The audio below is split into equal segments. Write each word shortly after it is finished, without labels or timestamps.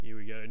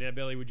Now,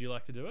 Belly, would you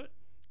like to do it?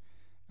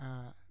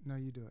 No,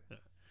 you do it.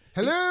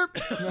 Hello!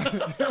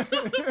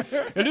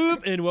 Hello,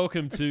 and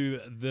welcome to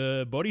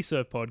the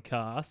Bodysurf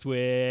podcast.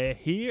 We're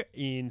here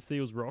in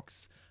Seals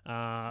Rocks.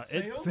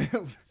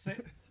 Seals.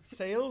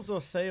 Seals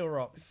or Seal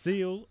Rocks?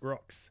 Seal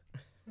Rocks.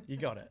 You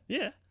got it.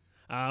 Yeah.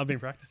 I've been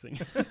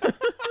practicing.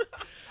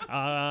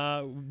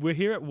 We're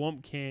here at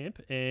Whomp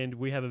Camp, and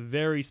we have a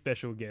very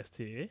special guest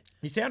here.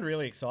 You sound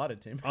really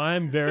excited, Tim.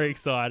 I'm very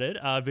excited.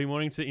 I've been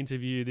wanting to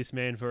interview this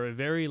man for a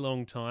very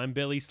long time.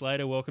 Belly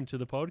Slater, welcome to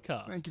the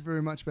podcast. Thank you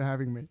very much for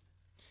having me.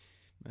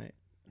 Mate,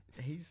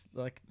 he's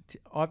like,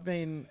 I've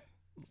been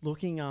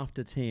looking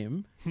after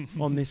Tim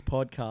on this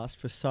podcast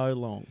for so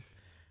long.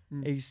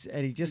 And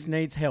he just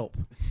needs help.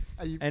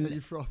 Are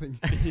you frothing?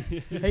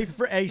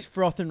 He's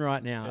frothing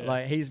right now. Yeah.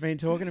 Like, he's been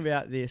talking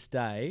about this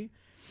day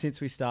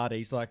since we started.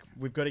 He's like,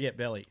 we've got to get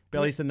Belly.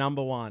 Belly's the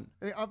number one.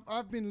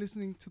 I've been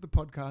listening to the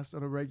podcast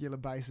on a regular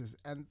basis,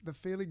 and the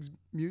feeling's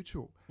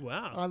mutual.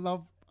 Wow. I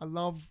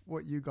love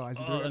what you guys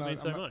are Oh, doing. that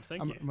means so much.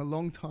 Thank you. I'm a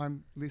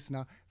long-time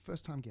listener,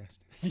 first-time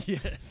guest.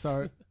 Yes.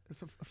 So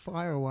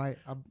fire away.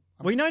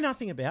 We know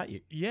nothing about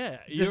you. Yeah,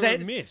 you're a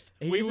myth.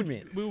 He is a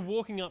myth. We were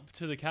walking up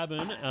to the cabin.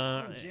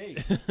 gee.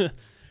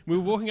 We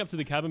were walking up to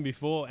the cabin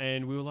before,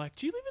 and we were like,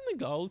 "Do you live in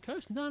the Gold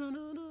Coast?" No.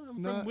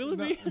 I'm from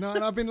Willoughby. No,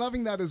 and I've been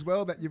loving that as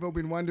well, that you've all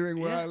been wondering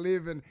where I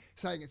live and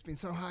saying it's been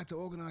so hard to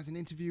organise an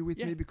interview with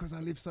me because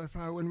I live so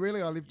far. When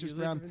really I live just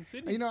around. In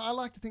Sydney. You know, I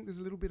like to think there's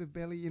a little bit of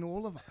Belly in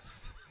all of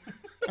us.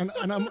 and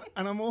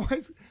I'm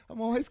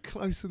always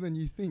closer than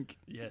you think.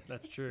 Yeah,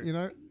 that's true. You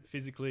know,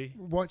 physically,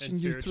 watching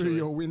and you through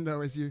your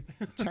window as you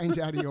change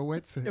out of your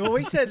wetsuit.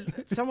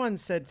 Well, someone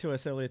said to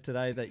us earlier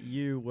today that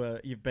you've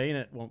been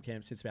at Whomp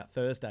Camp since about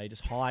Thursday,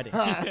 just hiding,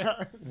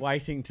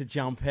 waiting to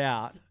jump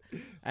out.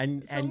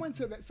 And someone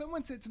said that.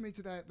 Someone said to me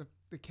today at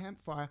the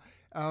campfire,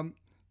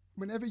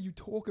 whenever you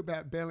talk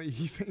about Belly,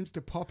 he seems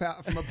to pop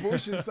out from a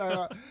bush and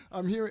say,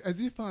 "I'm here,"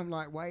 as if I'm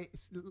like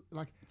it's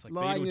like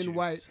lying in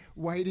wait,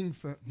 waiting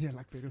for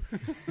like Beetle.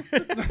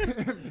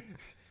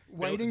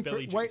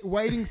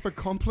 Waiting for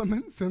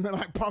compliments, and then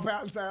I pop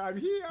out and say, "I'm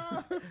here."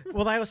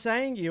 Well, they were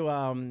saying you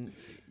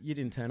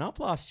didn't turn up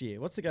last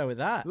year. What's the go with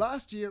that?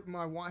 Last year,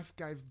 my wife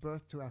gave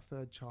birth to our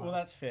third child. Well,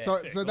 that's fair.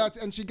 So that's,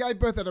 and she gave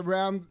birth at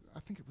around,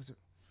 I think it was,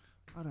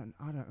 I don't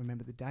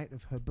remember the date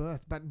of her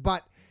birth,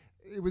 but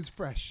it was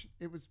fresh.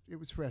 It was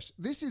fresh.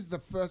 This is the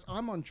first.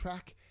 I'm on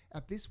track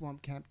at this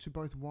Whomp Camp to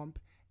both Whomp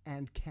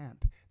and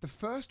Camp. The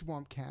first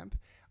Whomp Camp,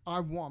 I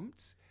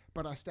whomped,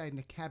 but I stayed in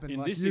a cabin in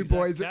like you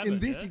boys cabin, in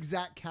this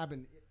exact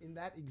cabin, in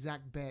that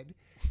exact bed.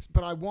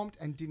 But I whomped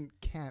and didn't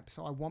camp,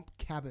 so I whomp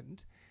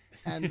cabined.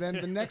 And then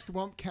the next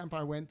Whomp Camp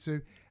I went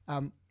to,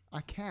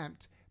 I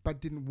camped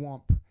but didn't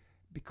whomp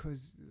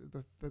because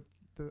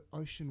the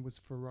ocean was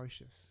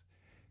ferocious.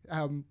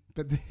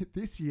 But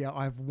this year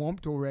I've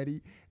whomped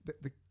already.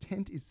 The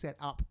tent is set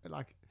up.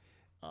 Like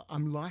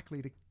I'm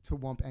likely to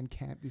whomp and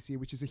camp this year,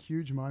 which is a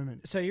huge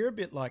moment. So you're a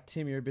bit like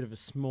Tim. You're a bit of a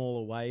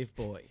smaller wave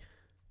boy.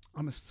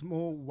 I'm a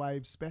small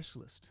wave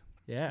specialist.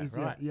 Yeah,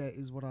 right.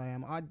 Is what I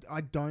am.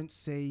 I don't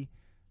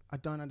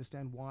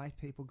understand why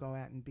people go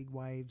out in big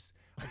waves.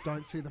 I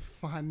don't see the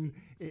fun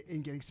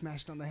in getting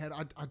smashed on the head.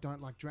 I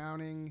don't like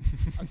drowning.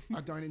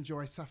 I don't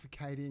enjoy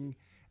suffocating.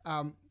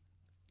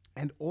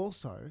 And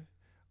also,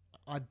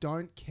 I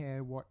don't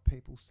care what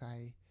people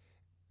say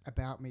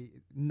about me.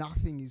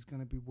 Nothing is going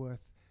to be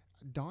worth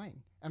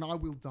dying. And I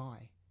will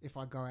die if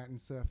I go out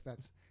and surf.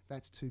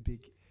 That's too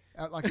big.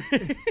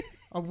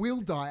 I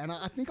will die, and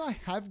I think I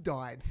have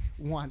died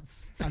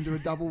once under a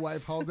double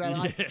wave hold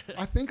down. Yeah.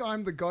 I think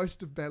I'm the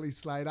ghost of Belly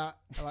Slater,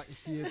 like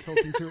here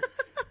talking to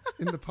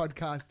in the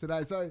podcast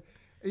today. So,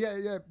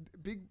 yeah,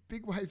 big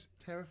waves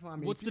terrify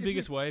me. What's the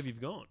biggest wave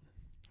you've gone?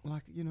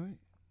 Like,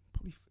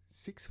 probably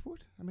 6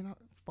 foot. I mean,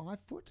 5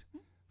 foot,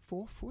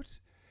 4 foot.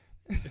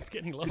 It's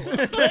getting lower.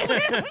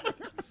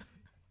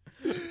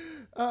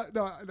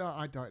 No,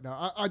 I don't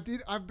know.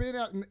 I've been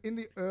out in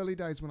the early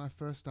days when I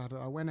first started.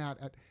 I went out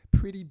at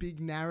pretty big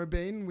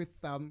Narrabeen with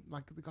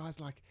like the guys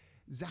like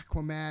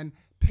Zaquaman,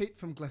 Pete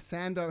from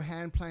Glissando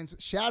Hand Planes.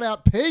 Shout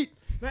out Pete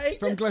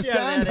from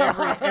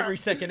Glissando. Every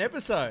second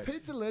episode.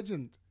 Pete's a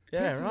legend.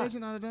 Yeah, Pete's right. a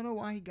legend. I don't know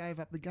why he gave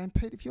up the game.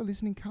 Pete, if you're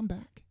listening, come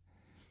back.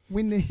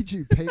 We need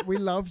you, Pete. We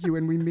love you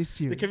and we miss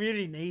you. The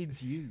community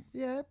needs you.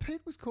 Yeah,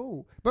 Pete was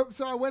cool. But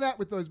so I went out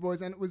with those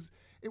boys, and it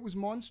was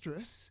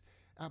monstrous.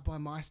 By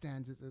my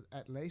standards,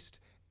 at least,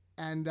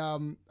 and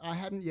I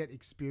hadn't yet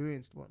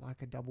experienced what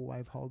like a double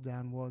wave hold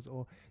down was,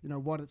 or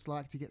what it's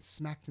like to get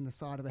smacked in the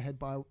side of the head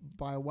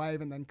by a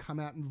wave and then come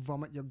out and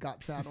vomit your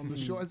guts out on the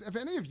shore. Have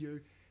any of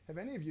you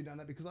done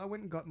that? Because I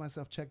went and got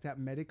myself checked out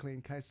medically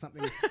in case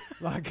something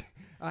like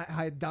I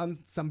had done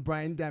some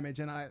brain damage,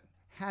 and I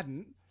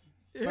hadn't.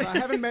 But I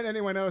haven't met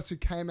anyone else who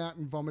came out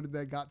and vomited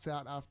their guts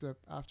out after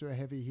a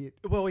heavy hit.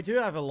 Well, we do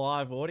have a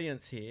live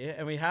audience here,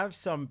 and we have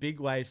some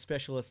big wave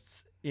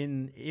specialists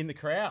in the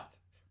crowd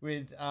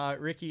with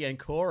Ricky and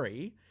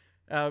Corey.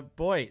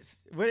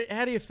 Boys,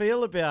 how do you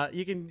feel about?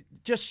 You can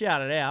just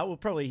shout it out. We'll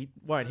probably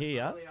won't hear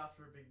you. Only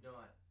after a big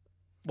night.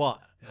 What?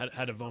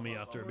 Had a vomit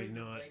after a big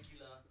night.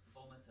 Regular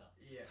vomiter.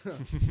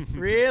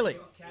 Really?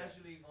 I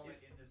casually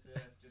vomit in the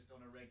surf just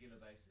on a regular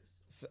basis.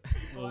 So-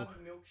 If I have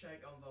a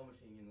milkshake, I'm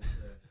vomiting in the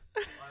surf.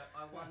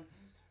 I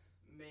once,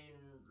 me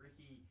and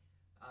Ricky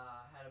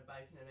had a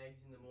bacon and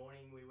eggs in the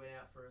morning. We went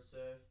out for a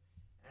surf,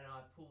 and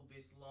I pulled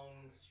this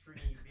long,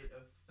 stringy bit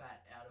of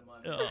fat out of my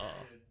mouth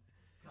and it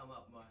had come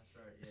up my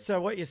throat. Yeah.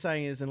 So what you're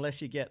saying is,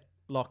 unless you get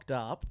locked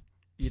up,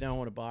 you don't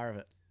want a bar of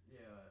it. Yeah.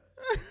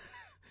 I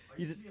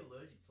You used just- to be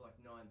allergic to like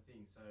 9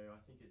 things, so I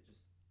think it just.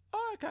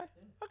 Oh, okay.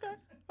 Yeah. Okay.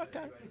 Dirty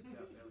Okay. way to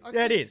start belly. I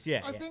Yeah, it think- is.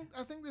 Yeah. I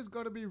yeah. think there's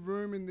got to be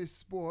room in this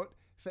sport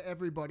for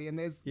everybody, and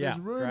there's Yeah,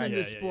 room great. in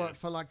this Yeah, sport yeah.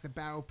 for like the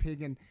Barrel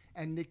Pig and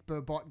Nick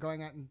Burbott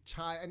going out and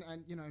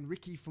and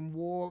Ricky from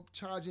War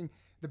charging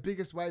the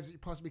biggest waves that you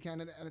possibly can,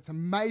 and it's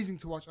amazing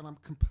to watch, and I'm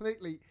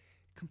completely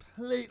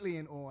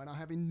in awe, and I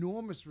have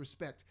enormous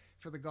respect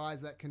for the guys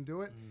that can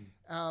do it.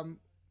 And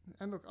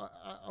look,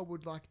 I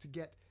would like to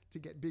get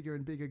bigger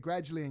and bigger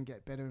gradually and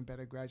get better and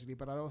better gradually,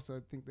 but I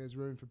also think there's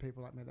room for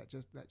people like me that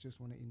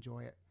just want to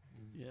enjoy it.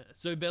 Yeah.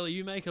 So Belly,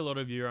 you make a lot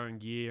of your own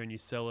gear and you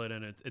sell it,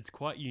 and it's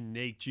quite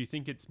unique. Do you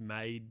think it's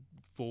made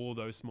for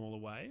those smaller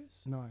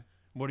waves? No.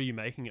 What are you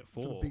making it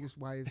For for? the biggest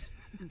waves,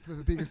 for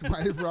the biggest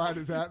wave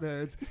riders out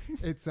there,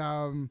 it's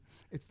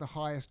the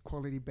highest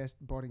quality, best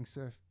body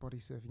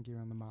surfing gear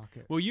on the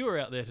market. Well, you were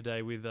out there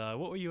today with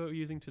what were you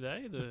using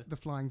today? The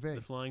Flying V.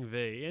 The Flying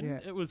V, and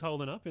Yeah. it was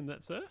holding up in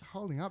that surf.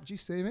 Holding up, did you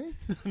see me?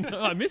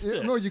 No, I missed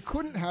it. Well, you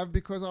couldn't have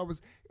because I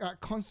was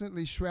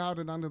constantly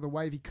shrouded under the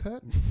wavy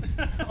curtain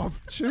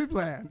of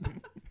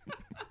Tubeland.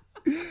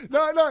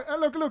 No.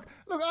 Look.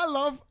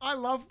 I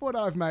love what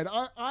I've made.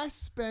 I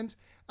spent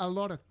a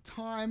lot of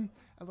time,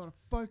 a lot of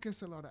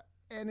focus, a lot of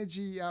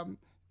energy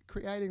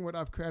creating what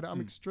I've created.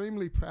 I'm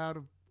extremely proud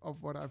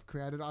of what I've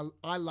created.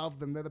 I love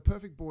them. They're the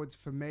perfect boards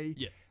for me,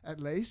 Yeah. at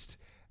least.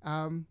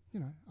 I've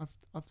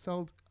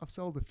sold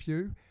a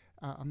few.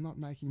 I'm not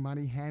making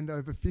money hand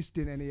over fist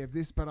in any of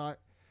this, but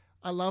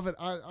I love it.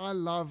 I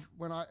love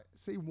when I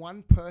see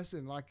one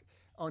person like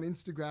on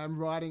Instagram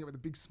riding it with a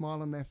big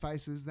smile on their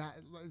faces. That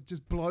it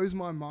just blows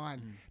my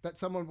mind that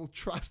someone will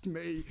trust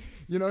me,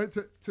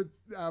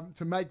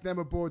 to make them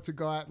a board to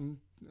go out and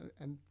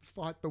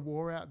fight the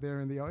war out there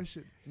in the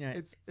ocean. Yeah.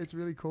 It's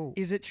really cool.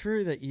 Is it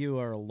true that you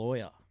are a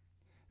lawyer?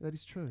 That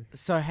is true.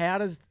 So how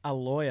does a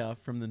lawyer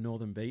from the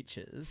Northern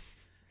Beaches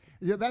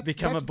Yeah, that's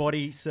become a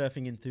body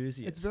surfing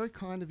enthusiast? It's very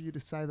kind of you to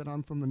say that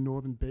I'm from the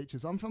Northern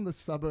Beaches. I'm from the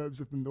suburbs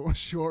of the North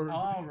Shore.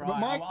 Oh,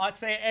 But right. I'd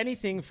say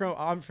anything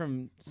I'm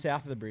from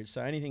south of the bridge,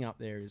 so anything up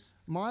there is...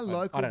 my I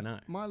local, don't know.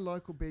 My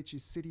local beach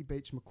is City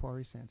Beach,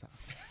 Macquarie Centre.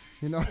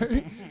 But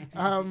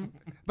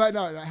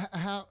no.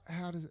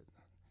 How does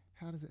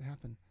it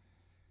happen?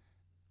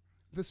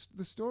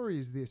 The story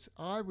is this: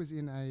 I was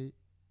in a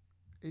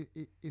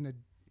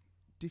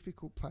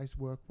difficult place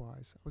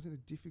work-wise. I was in a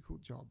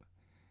difficult job.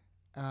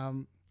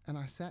 And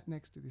I sat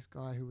next to this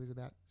guy who was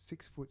about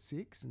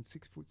 6'6" and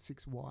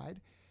 6'6" wide,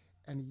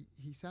 and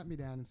he sat me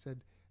down and said,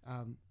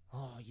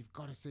 "You've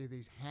got to see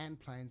these hand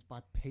planes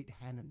by Pete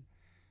Hannon."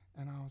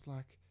 And I was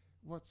like,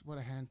 "What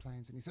are hand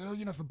planes?" And he said,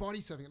 for body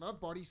surfing. And I've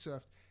body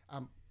surfed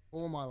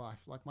all my life.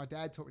 Like my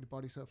dad taught me to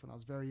body surf when I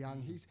was very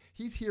young.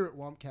 He's here at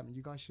Whomp Camp, and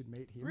you guys should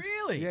meet him.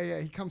 Really? Yeah.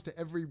 He comes to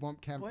every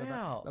Whomp Camp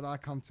Wow. that I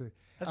come to.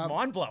 That's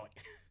mind-blowing.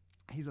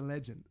 He's a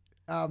legend.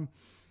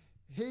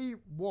 He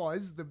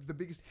was the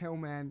biggest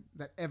hellman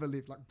that ever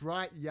lived, like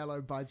bright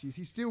yellow budgies.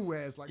 He still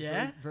wears like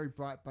Yeah? very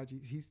bright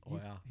budgies.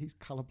 Wow. He's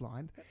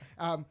colorblind.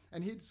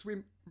 And he'd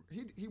swim,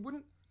 he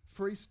wouldn't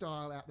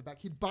freestyle out the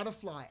back. He'd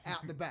butterfly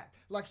out the back,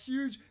 like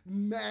huge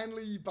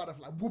manly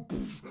butterfly, whoop,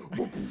 poof,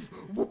 whoop, poof,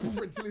 whoop, poof,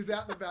 until he's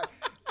out the back.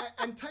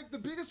 And take the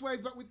biggest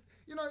waves, but with,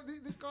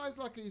 this guy's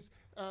like he's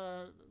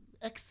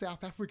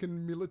ex-South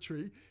African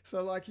military.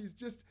 So like he's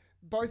just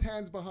both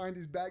hands behind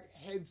his back,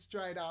 head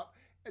straight up,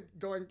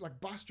 going like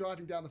bus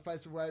driving down the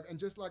face of a wave, and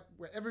just like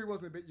wherever he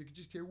was in a bit, you could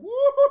just hear woo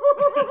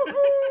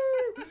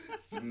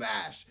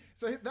smash.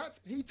 So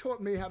he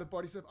taught me how to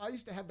body surf. I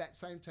used to have that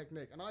same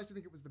technique, and I used to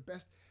think it was the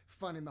best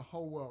fun in the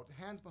whole world.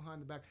 Hands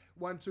behind the back,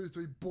 1, 2,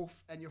 3, boof,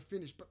 and you're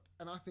finished.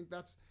 And I think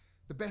that's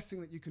the best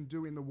thing that you can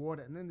do in the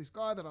water. And then this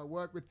guy that I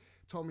work with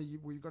told me,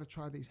 you've got to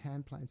try these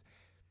hand planes.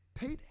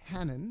 Pete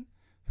Hannon,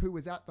 who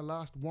was at the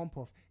last Whomp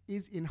Off,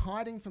 is in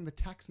hiding from the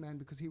tax man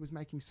because he was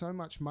making so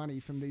much money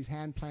from these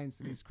hand planes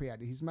that he's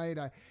created. He's made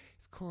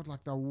it's called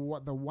like the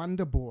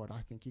Wonder Board,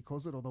 I think he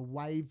calls it, or the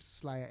Wave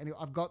Slayer. Anyway,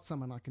 I've got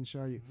some and I can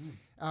show you.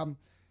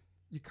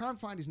 You can't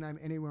find his name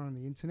anywhere on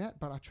the internet,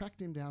 but I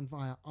tracked him down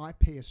via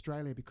IP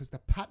Australia because the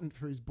patent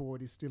for his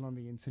board is still on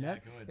the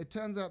internet. Yeah, good. It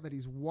turns out that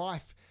his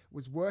wife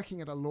was working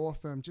at a law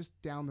firm just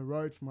down the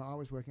road from where I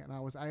was working, and I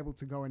was able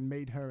to go and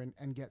meet her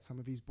and get some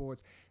of his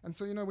boards. And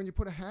so, when you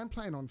put a hand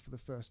plane on for the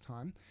first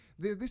time,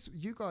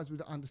 you guys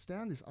would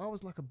understand this. I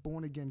was like a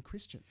born-again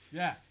Christian.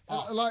 Yeah.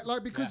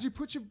 Because you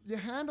put your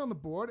hand on the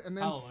board and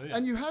then Hallelujah.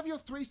 and you have your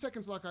 3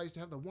 seconds like I used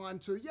to have the 1,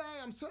 2, yay,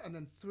 I'm so, and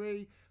then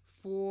 3,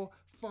 4,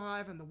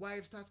 5, and the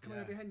wave starts coming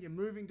over your head and you're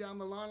moving down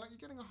the line. Like you're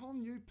getting a whole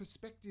new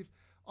perspective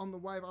on the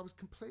wave. I was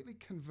completely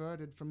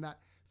converted from that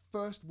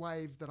first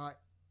wave that I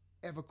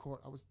ever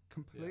caught. I was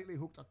completely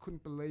hooked. I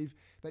couldn't believe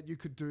that you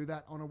could do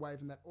that on a wave,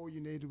 and that all you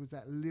needed was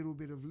that little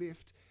bit of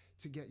lift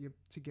to get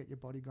your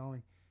body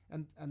going.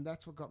 And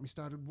that's what got me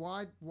started.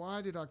 Why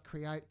did I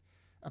create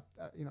a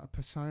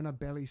persona,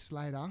 Belly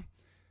Slater?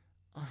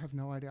 I have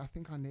no idea. I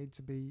think I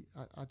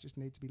just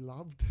need to be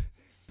loved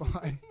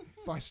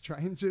by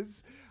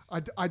strangers. I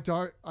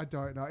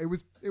don't know. It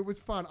was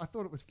fun. I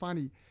thought it was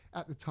funny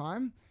at the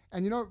time.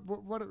 And you know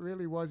what it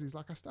really was is,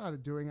 like, I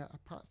started doing it.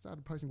 I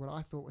started posting what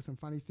I thought were some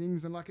funny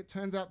things, and like it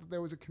turns out that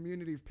there was a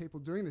community of people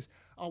doing this.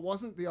 I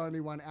wasn't the only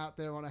one out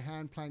there on a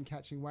hand plane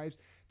catching waves.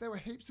 There were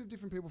heaps of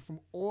different people from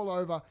all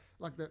over,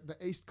 like the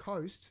East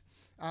Coast,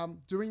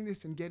 doing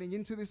this and getting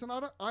into this. And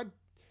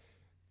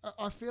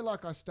I feel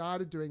like I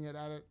started doing it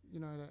at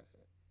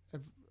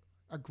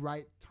a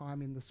great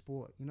time in the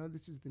sport. You know,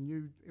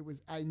 it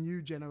was a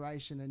new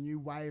generation, a new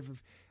wave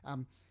of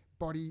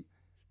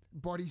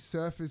body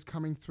surfers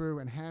coming through,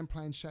 and hand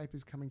plane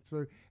shapers coming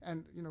through.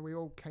 And, you know, we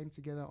all came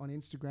together on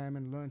Instagram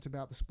and learnt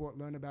about the sport,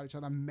 learned about each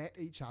other, met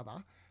each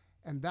other.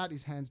 And that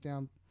is hands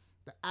down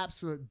the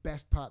absolute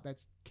best part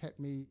that's kept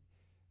me,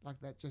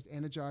 like, that just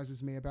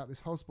energizes me about this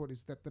whole sport,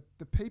 is that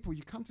the people,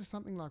 you come to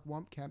something like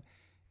Whomp Camp,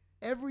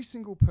 every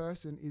single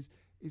person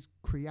is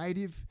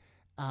creative.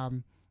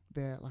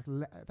 They're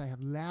they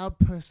have loud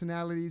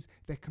personalities.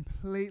 They're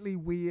completely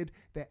weird.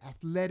 They're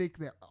athletic.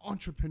 They're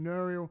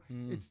entrepreneurial.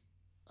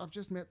 I've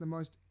just met the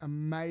most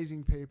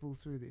amazing people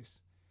through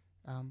this.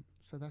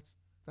 So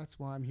that's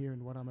why I'm here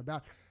and what I'm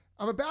about.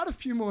 I'm about a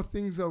few more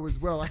things though as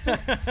well. I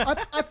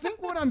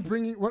think what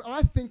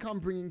I think I'm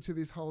bringing to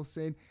this whole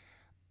scene,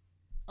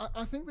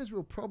 I think there's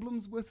real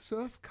problems with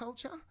surf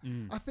culture.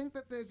 I think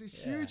that there's this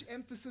huge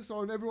emphasis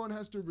on everyone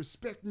has to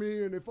respect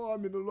me, and if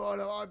I'm in the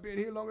lineup, I've been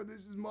here longer,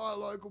 this is my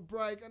local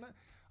break. And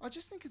I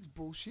just think it's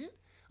bullshit.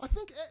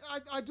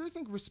 I do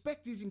think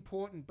respect is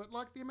important, but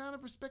like the amount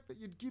of respect that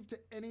you'd give to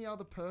any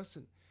other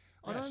person.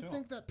 I don't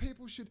think that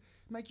people should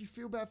make you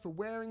feel bad for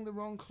wearing the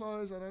wrong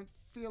clothes. I don't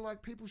feel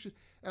like people should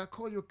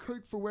call you a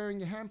kook for wearing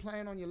your hand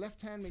plane on your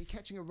left hand when you're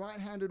catching a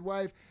right-handed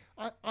wave.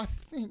 I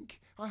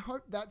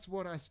hope that's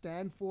what I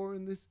stand for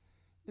in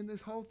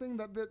this whole thing.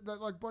 That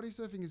like body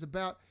surfing is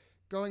about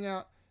going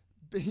out,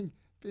 being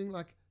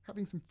like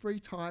having some free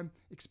time,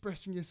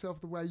 expressing yourself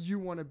the way you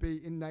want to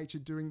be in nature,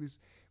 doing this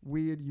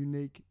weird,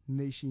 unique,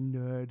 niche-y,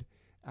 nerd,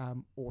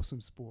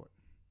 awesome sport.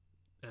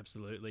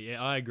 Absolutely.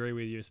 Yeah, I agree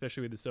with you,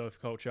 especially with the surf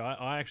culture.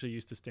 I actually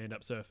used to stand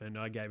up surf, and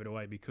I gave it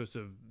away because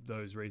of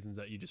those reasons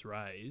that you just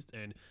raised,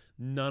 and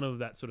none of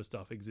that sort of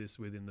stuff exists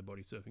within the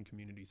body surfing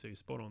community, so you're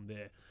spot on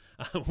there.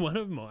 One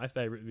of my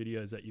favourite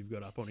videos that you've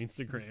got up on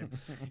Instagram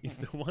is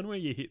the one where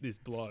you hit this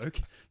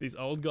bloke, this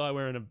old guy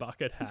wearing a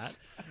bucket hat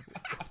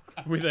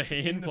with a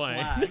hand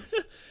plane,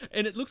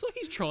 and it looks like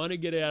he's trying to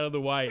get out of the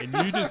way, and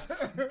you just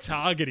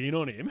target in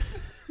on him.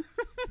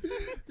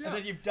 Yeah. And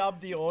then you've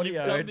dubbed the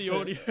audio.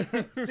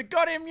 To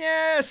got him,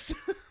 yes!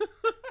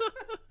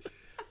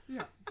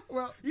 Yeah.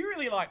 Well, you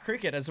really like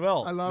cricket as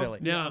well, I love, Billy.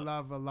 Yeah, I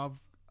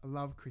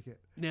love cricket.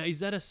 Now, is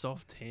that a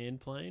soft hand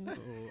plane, or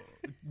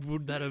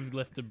would that have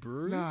left a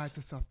bruise? No, it's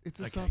a soft.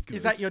 Good.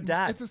 Is that your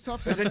dad? It's a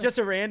soft. Is it just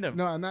a random?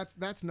 No, and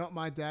that's not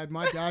my dad.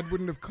 My dad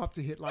wouldn't have copped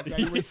a hit like that.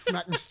 He would have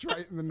smacked me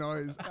straight in the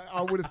nose.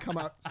 I would have come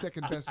up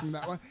second best from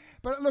that one.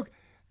 But look,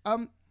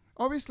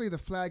 obviously the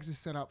flags are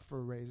set up for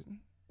a reason.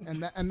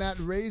 And that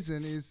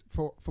reason is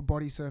for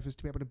body surfers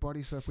to be able to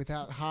body surf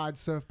without hard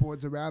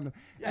surfboards around them.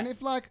 Yeah. And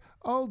if like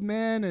old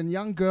men and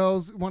young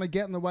girls want to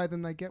get in the way,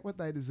 then they get what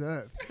they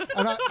deserve.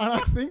 and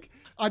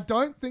I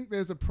don't think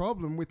there's a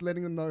problem with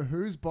letting them know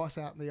who's boss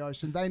out in the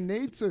ocean. They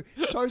need to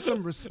show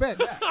some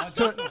respect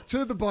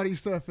to the body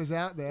surfers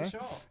out there. For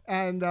sure.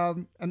 And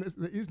there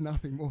is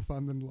nothing more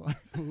fun than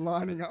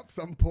lining up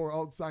some poor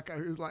old sucker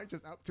who's like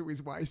just up to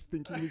his waist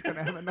thinking he's going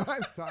to have a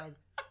nice time.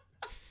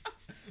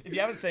 If you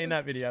haven't seen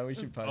that video, we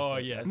should post it. Oh,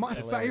 yeah. My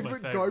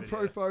favorite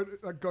GoPro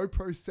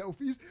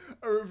selfies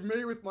are of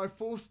me with my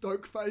full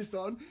stoke face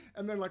on,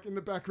 and then like in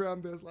the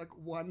background there's like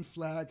one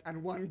flag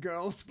and one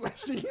girl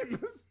splashing in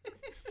this.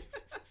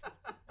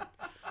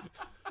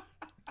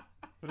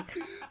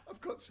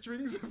 I've got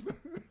strings of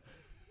them.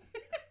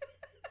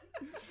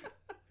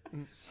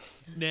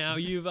 Now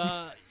you've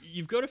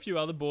got a few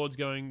other boards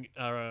going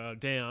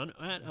down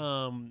at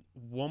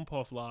Whomp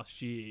Off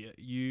last year.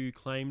 You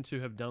claim to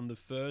have done the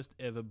first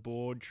ever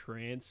board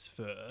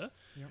transfer.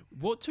 Yep.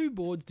 What two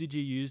boards did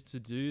you use to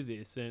do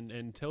this?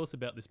 And tell us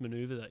about this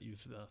maneuver that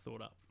you've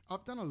thought up.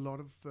 I've done a lot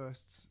of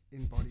firsts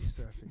in body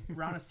surfing.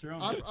 Run us through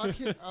them.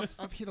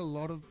 I've hit a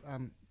lot of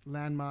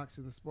landmarks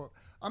in the sport.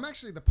 I'm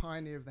actually the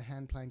pioneer of the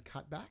hand plane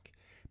cutback.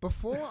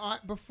 Before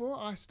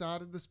I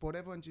started the sport,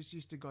 everyone just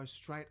used to go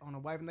straight on a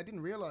wave, and they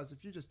didn't realize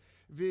if you just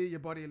veer your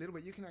body a little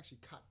bit, you can actually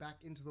cut back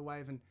into the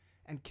wave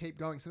and keep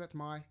going. So that's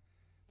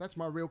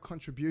my real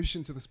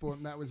contribution to the sport,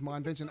 and that was my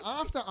invention.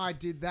 After I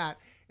did that,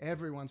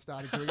 everyone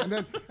started doing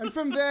it, and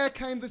from there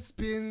came the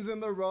spins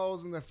and the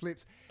rolls and the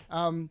flips.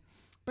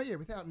 But yeah,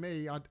 without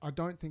me, I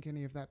don't think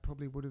any of that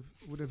probably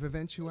would have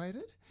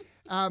eventuated.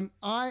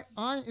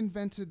 I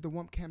invented the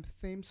Whomp Camp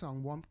theme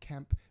song, Whomp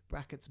Camp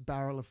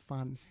 {Barrel of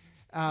Fun).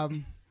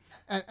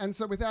 and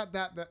so without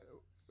that, the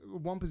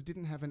Whompers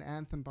didn't have an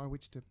anthem by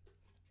which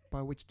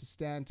to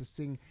stand to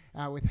sing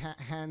with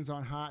hands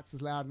on hearts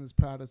as loud and as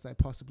proud as they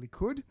possibly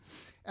could.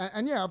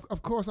 And yeah,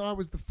 of course, I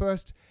was the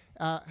first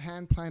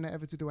hand planer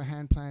ever to do a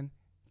hand plane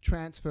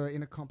transfer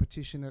in a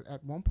competition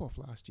at Whomp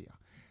last year.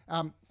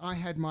 I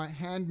had my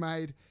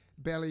handmade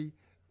Belly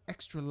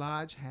extra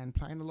large hand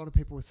plane. A lot of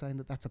people were saying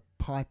that that's a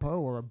pipo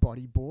or a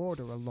bodyboard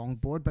or a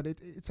longboard, but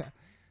it's a...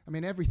 I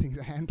mean, everything's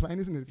a hand plane,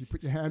 isn't it? If you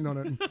put your hand on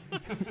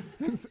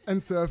it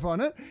and surf on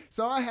it.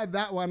 So I had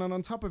that one, and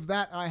on top of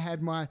that, I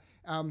had my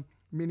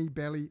mini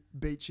Belly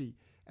Beachy.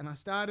 And I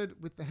started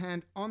with the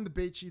hand on the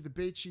Beachy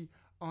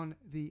on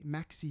the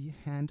maxi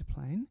hand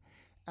plane,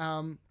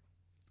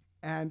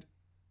 and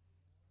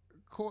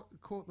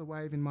caught the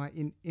wave in my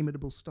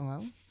inimitable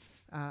style.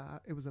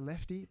 It was a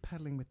lefty,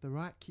 paddling with the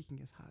right, kicking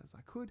as hard as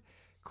I could.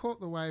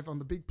 Caught the wave on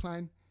the big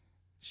plane,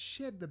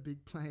 shed the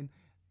big plane,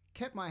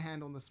 kept my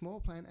hand on the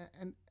small plane,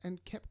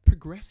 and kept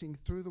progressing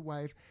through the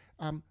wave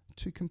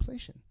to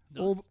completion,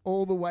 Nice.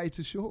 all the way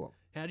to shore.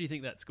 How do you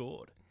think that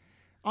scored?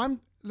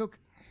 Look,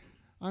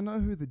 I know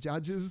who the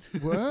judges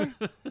were,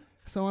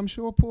 so I'm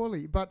sure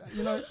poorly. But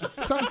you know,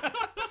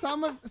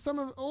 some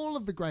of all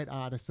of the great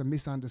artists are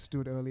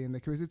misunderstood early in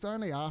their careers. It's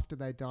only after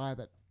they die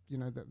that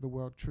the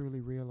world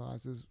truly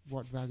realizes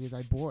what value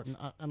they brought,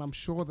 and I'm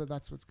sure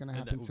that's what's going to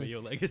And that happen will be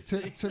your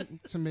legacy.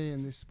 to me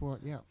in this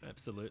sport. Yeah.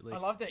 Absolutely. I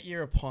love that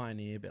you're a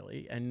pioneer,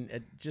 Belly, and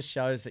it just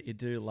shows that you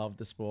do love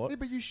the sport. Yeah,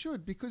 but you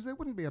should, because there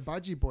wouldn't be a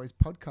Budgie Boys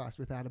podcast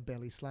without a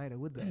Belly Slater,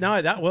 would there? No,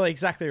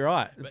 exactly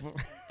right. But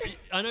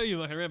I know you're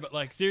mucking around, but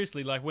like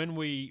seriously, like when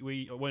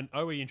when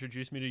Owie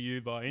introduced me to you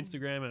via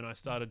Instagram and I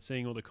started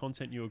seeing all the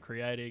content you were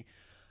creating,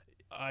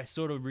 I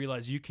sort of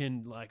realized you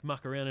can like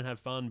muck around and have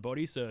fun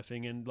body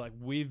surfing, and like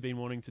we've been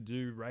wanting to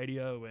do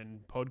radio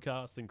and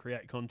podcast and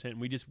create content.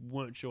 We just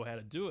weren't sure how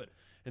to do it.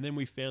 And then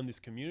we found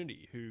this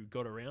community who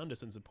got around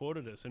us and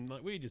supported us, and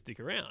like we just stick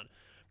around.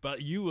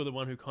 But you were the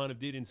one who kind of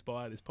did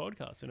inspire this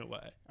podcast in a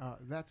way.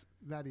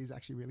 That is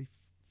actually really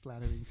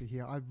flattering to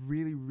hear. I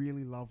really,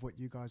 really love what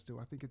you guys do.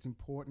 I think it's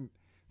important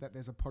that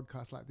there's a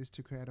podcast like this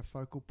to create a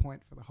focal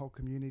point for the whole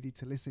community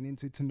to listen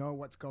into, to know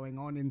what's going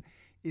on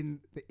in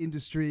the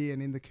industry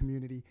and in the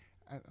community.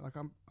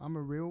 I'm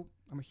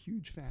a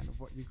huge fan of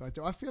what you guys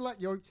do. I feel like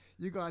you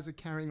guys are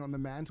carrying on the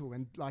mantle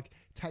and like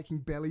taking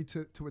Belly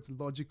to its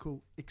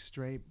logical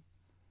extreme.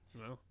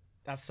 Well,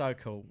 That's so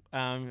cool.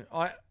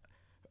 I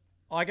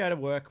go to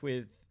work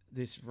with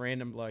this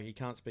random bloke. He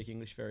can't speak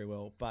English very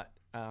well, but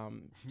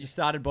he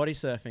started body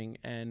surfing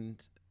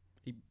and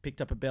he picked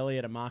up a Belly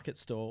at a market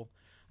stall.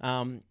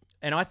 And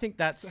I think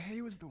that's... So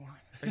he was the one.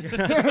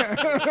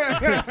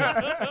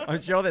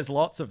 I'm sure there's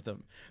lots of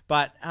them.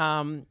 But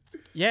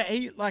yeah,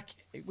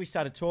 we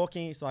started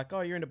talking. He's like,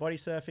 oh, you're into body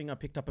surfing. I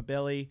picked up a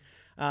Belly.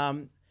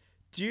 Do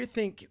you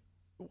think...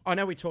 I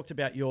know we talked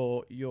about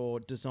your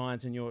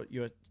designs and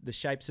the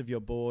shapes of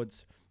your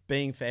boards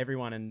being for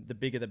everyone, and the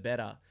bigger the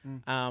better.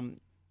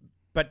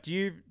 But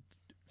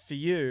for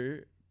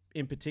you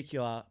in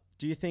particular,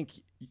 do you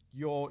think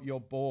your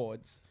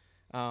boards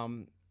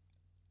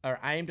are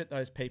aimed at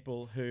those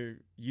people who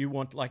you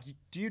want? Like,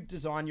 do you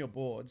design your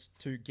boards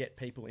to get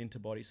people into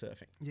body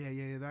surfing?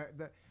 Yeah.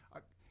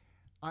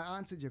 I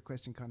answered your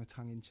question kind of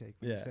tongue in cheek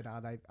when you said, "Are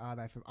they?"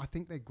 I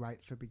think they're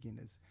great for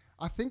beginners.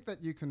 I think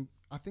that you can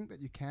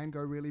go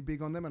really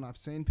big on them, and I've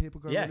seen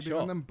people go really big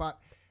on them. But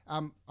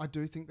I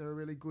do think they're a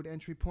really good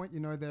entry point. You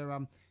know, they're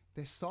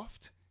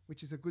soft,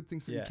 which is a good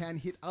thing. So you can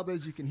hit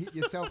others, you can hit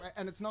yourself,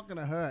 and it's not going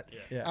to hurt.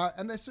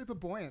 And they're super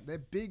buoyant. They're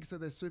big, so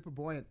they're super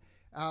buoyant.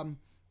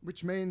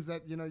 Which means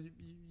that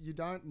you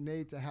don't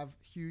need to have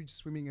huge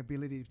swimming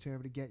ability to be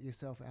able to get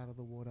yourself out of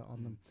the water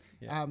on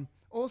them.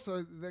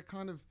 Also, they're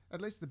kind of, at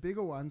least the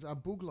bigger ones, are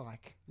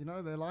boog-like.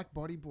 They're like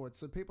bodyboards.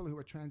 So people who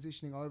are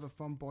transitioning over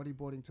from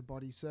bodyboarding to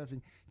body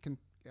surfing can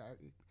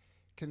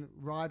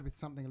ride with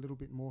something a little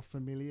bit more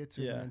familiar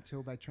to them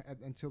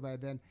until they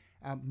then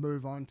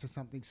move on to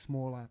something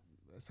smaller,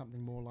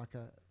 something more like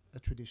a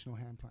traditional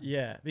hand plane.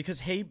 Yeah, because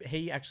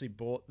he actually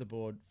bought the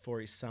board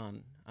for his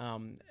son,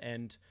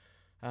 and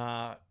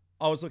I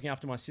was looking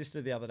after my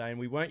sister the other day, and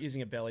we weren't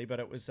using a Belly,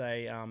 but it was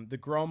the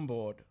Grom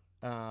board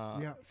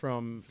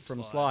from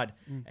Slide,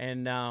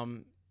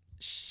 and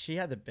she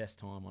had the best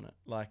time on it.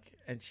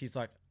 And she's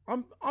like,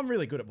 I'm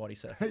really good at body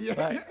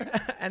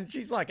surfing, and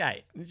she's like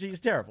 8, and she's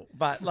terrible,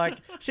 but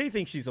she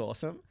thinks she's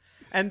awesome.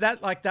 And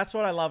that's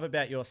what I love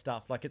about your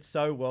stuff. It's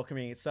so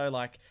welcoming. It's so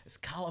it's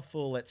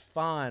colorful. It's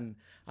fun.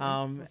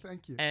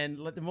 Thank you. And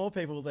the more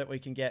people that we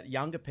can get,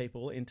 younger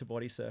people, into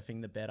body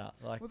surfing, the better.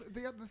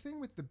 The thing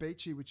with the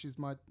Beachy, which is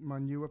my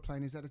newer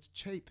plane, is that it's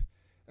cheap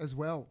as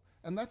well.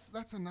 And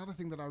that's another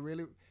thing that I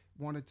really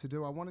wanted to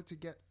do. I wanted to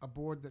get a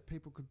board that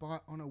people could buy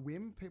on a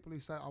whim. People who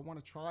say, I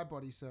want to try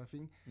body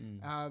surfing.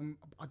 I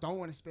don't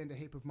want to spend a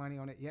heap of money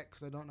on it yet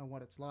because I don't know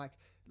what it's like.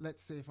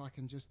 Let's see if I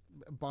can just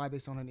buy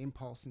this on an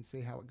impulse and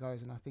see how it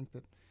goes. And I think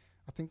that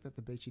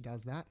the Beachy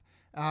does that.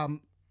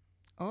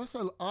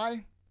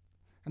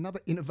 Another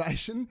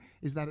innovation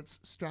is that it's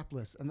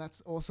strapless, and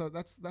that's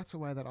a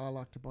way that I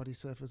like to body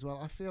surf as well.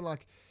 I feel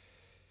like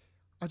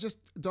I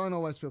just don't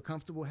always feel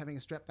comfortable having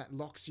a strap that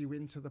locks you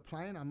into the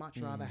plane. I much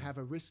rather have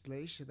a wrist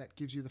leash that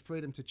gives you the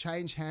freedom to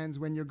change hands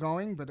when you're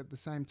going, but at the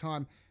same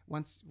time,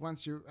 once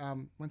you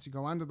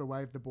go under the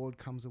wave, the board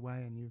comes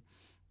away and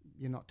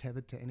you're not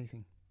tethered to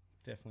anything.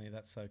 Definitely,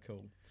 that's so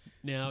cool.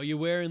 Now, you're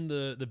wearing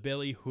the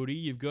belly hoodie.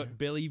 You've got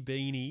belly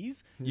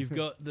beanies. You've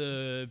got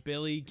the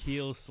belly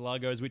keel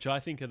sluggos, which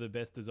I think are the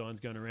best designs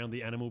going around,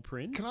 the animal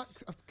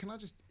prints. Can I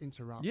just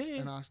interrupt Yeah.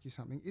 and ask you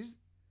something?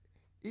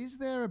 Is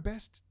there a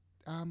best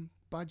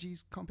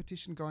budgies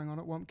competition going on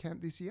at Whomp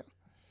Camp this year?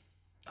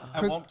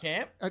 At Whomp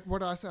Camp? At what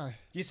did I say?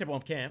 You said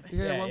Whomp Camp.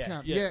 Yeah, Whomp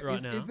Camp. Yeah,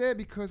 right now. Is there,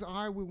 because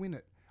I will win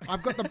it.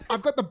 I've got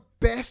the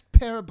best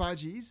pair of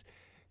budgies.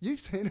 You've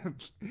seen them.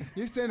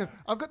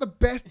 I've got the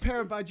best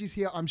pair of budgies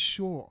here, I'm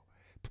sure.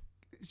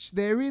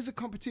 There is a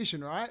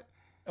competition, right?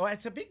 Well,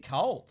 it's a bit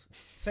cold.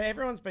 So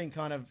everyone's been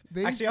kind of...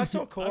 Actually, I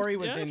saw Corey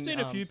was in I've seen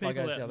a few people Sluggos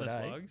out the in other the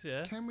day. slugs,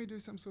 yeah. Can we do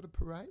some sort of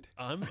parade?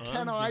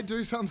 Can I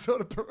do some sort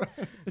of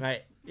parade?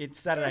 Mate, it's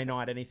Saturday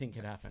night. Anything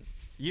can happen.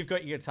 You've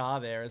got your guitar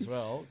there as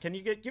well. Can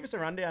you give us a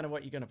rundown of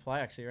what you're going to play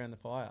actually around the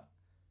fire?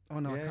 Oh,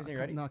 no, Yeah, anything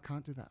ready? I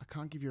can't do that. I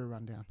can't give you a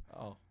rundown.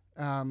 Oh,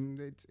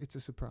 It's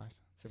a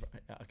surprise.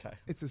 okay.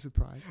 It's a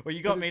surprise. Well,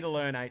 you got me to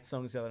learn 8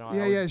 songs the other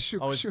night.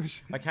 Sure.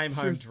 I came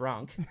home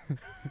drunk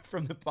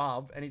from the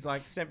pub, and he's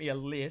like sent me a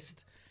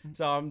list.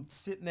 So I'm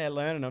sitting there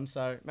learning them.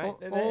 So mate,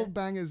 all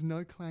bangers,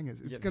 no clangers.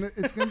 It's gonna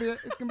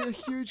be a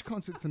huge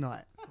concert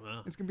tonight.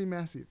 Wow. It's gonna be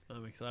massive.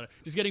 I'm excited.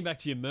 Just getting back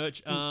to your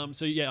merch.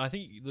 So yeah, I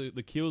think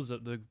the keels are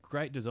the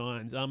great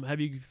designs. Have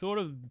you thought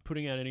of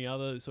putting out any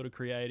other sort of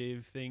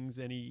creative things?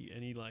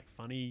 Any like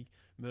funny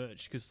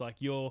merch? Because like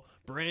your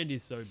brand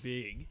is so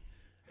big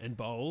and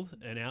bold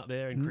and out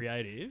there and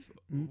creative.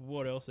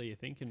 What else are you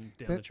thinking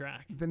down the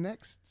track? The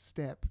next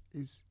step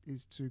is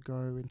to go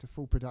into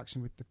full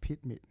production with the pit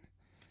mitt.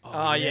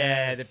 Oh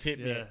yeah, yes, the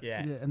pit mitt.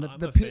 Yeah. And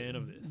I'm a fan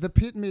of this. The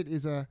pit mitt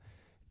is a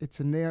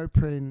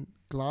neoprene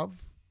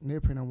glove,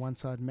 neoprene on one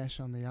side,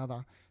 mesh on the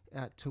other,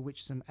 to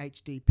which some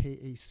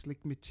HDPE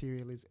slick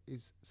material is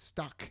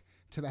stuck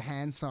to the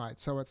hand side.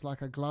 So it's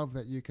like a glove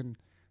that you can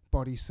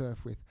body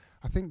surf with.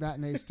 I think that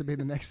needs to be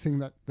the next thing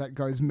that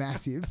goes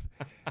massive.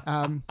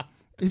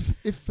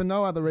 If for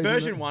no other reason.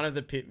 Version 1 of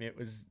the pit mitt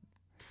was...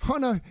 Oh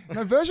no,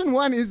 version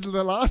 1 is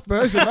the last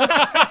version.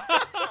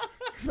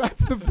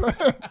 That's the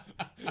first.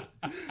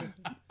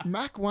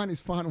 Mac 1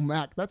 is Final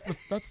Mac. That's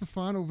the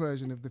final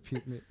version of the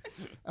pit mitt.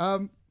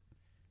 I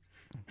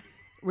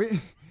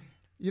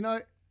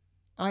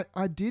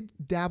did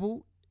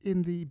dabble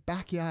in the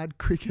backyard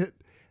cricket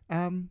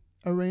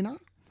arena.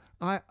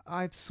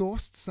 I've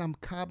sourced some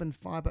carbon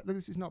fiber. Look,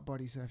 this is not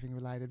body surfing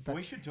related, but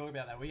we should talk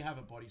about that. We have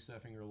a body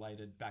surfing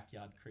related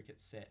backyard cricket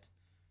set.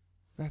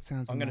 That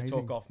sounds I'm amazing.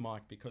 going to talk off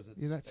mic because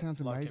it's... Yeah, that sounds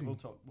it's like- amazing. We'll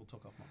talk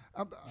off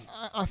mic.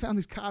 I found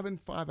these carbon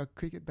fiber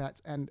cricket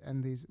bats and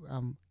these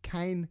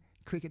cane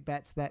cricket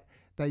bats that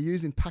they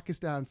use in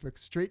Pakistan for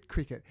street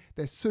cricket.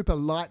 They're super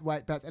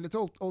lightweight bats, and it's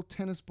all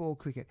tennis ball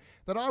cricket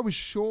that I was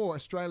sure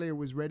Australia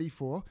was ready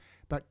for,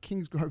 but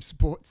Kingsgrove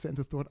Sports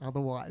Centre thought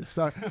otherwise.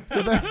 So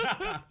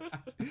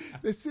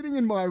they're sitting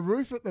in my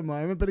roof at the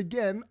moment. But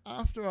again,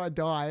 after I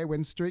die,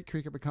 when street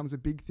cricket becomes a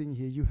big thing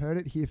here, you heard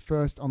it here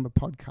first on the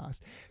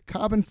podcast.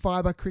 Carbon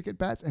fibre cricket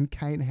bats and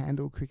cane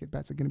handle cricket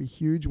bats are going to be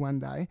huge one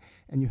day,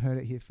 and you heard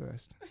it here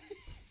first.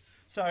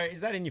 So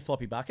is that in your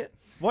floppy bucket?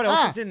 What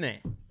else is in there?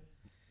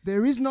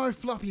 There is no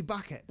floppy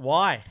bucket.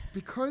 Why?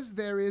 Because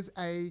there is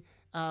a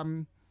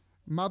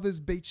mother's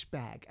beach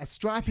bag, a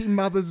stripy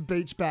mother's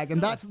beach bag.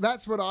 And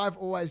that's what I've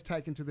always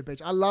taken to the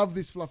beach. I love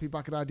this floppy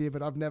bucket idea,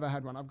 but I've never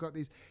had one. I've got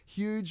these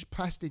huge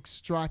plastic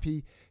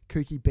stripy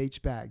kooky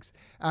beach bags.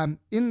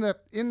 In the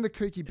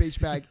kooky beach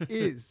bag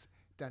is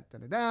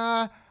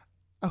a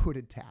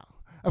hooded towel.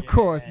 Of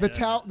course,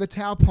 the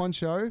towel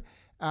poncho.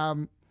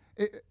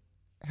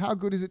 How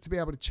good is it to be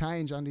able to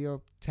change under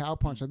your towel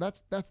poncho?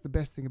 That's the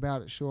best thing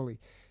about it, surely.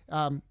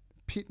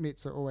 Pit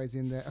mitts are always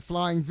in there. A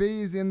flying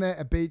V is in there.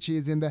 A beachy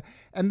is in there.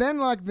 And then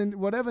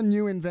whatever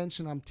new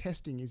invention I'm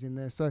testing is in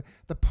there. So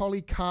the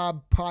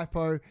polycarb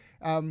Pipo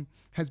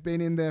has been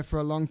in there for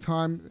a long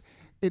time.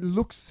 It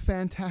looks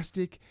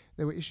fantastic.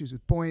 There were issues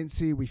with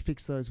buoyancy. We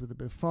fixed those with a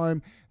bit of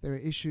foam. There are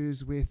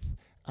issues with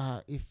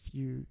if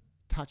you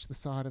touch the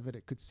side of it,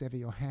 it could sever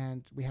your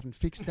hand. We haven't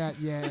fixed that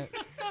yet.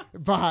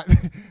 But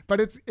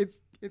it's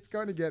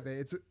going to get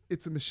there.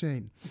 It's a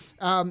machine.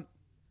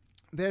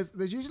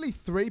 There's usually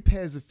 3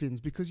 pairs of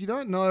fins because you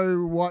don't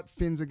know what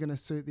fins are going to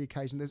suit the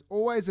occasion. There's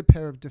always a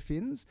pair of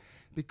defins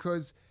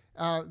because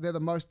they're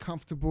the most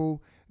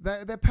comfortable.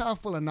 They're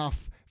powerful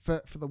enough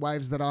for the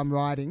waves that I'm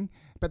riding.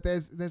 But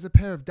there's a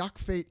pair of duck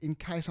feet in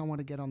case I want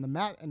to get on the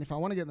mat. And if I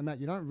want to get on the mat,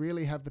 you don't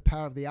really have the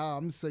power of the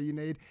arms. So you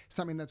need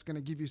something that's going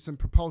to give you some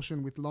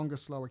propulsion with longer,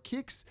 slower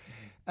kicks.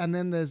 And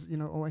then there's,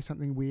 always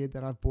something weird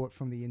that I've bought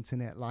from the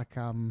internet, like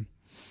I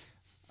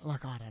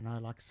don't know,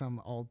 like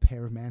some old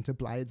pair of manta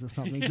blades or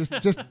something,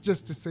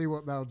 just to see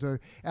what they'll do,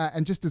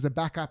 and just as a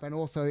backup, and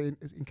also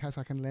in case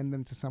I can lend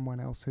them to someone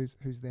else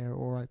who's there,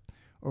 or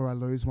I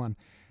lose one.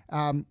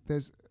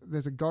 There's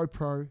a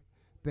GoPro,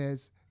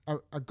 there's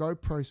a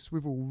GoPro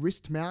swivel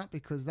wrist mount,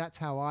 because that's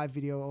how I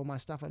video all my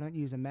stuff. I don't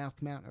use a mouth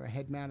mount or a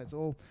head mount. It's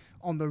all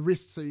on the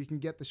wrist, so you can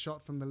get the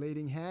shot from the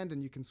leading hand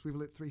and you can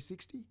swivel it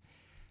 360.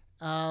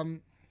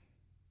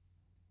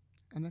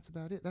 And that's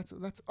about it. That's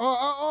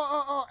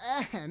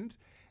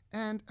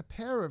and a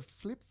pair of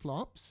flip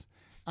flops,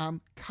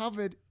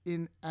 covered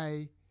in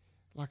a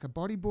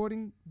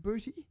bodyboarding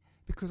booty,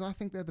 because I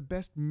think they're the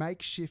best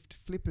makeshift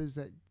flippers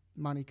that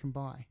money can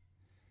buy.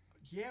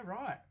 Yeah,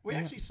 right. We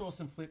actually saw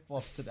some flip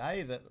flops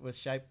today that were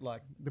shaped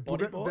like The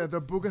bodyboards.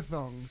 booger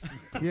thongs.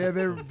 Yeah,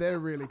 they're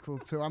really cool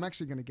too. I'm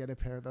actually going to get a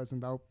pair of those,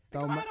 and they'll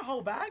I had a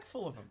whole bag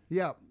full of them.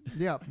 yeah,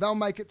 they'll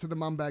make it to the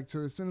mum bag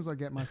too. As soon as I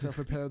get myself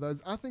a pair of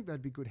those, I think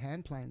they'd be good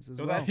hand planes as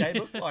well. They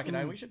look like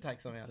it. We should take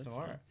some out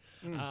tomorrow.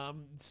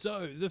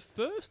 So the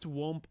first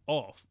Whomp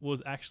off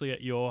was actually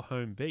at your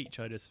home beach,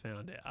 I just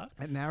found out.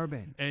 At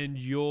Narrabeen. And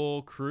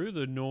your crew,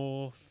 the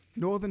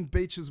Northern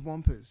Beaches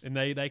Whompers. and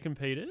they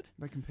competed.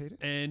 They competed.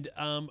 And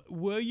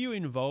were you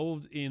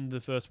involved in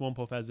the first Whomp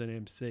off as an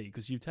MC?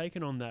 Because you've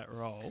taken on that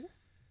role.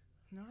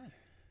 No.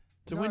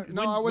 So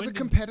I was a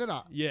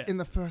competitor Yeah. in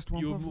the first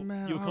Whomp You off. were,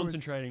 Man, you were I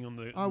concentrating on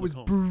the I was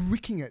comp.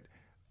 bricking it.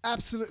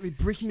 Absolutely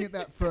bricking it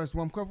that first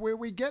Whomp off. Where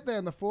we get there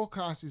and the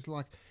forecast is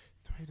like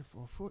 3 to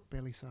 4 foot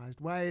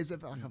belly-sized waves.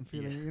 Like I'm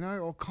feeling,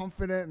 all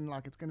confident and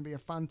like it's going to be a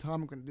fun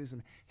time. I'm going to do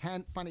some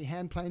funny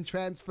hand plane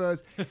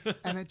transfers,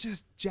 and it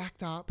just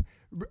jacked up.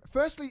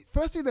 Firstly,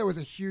 there was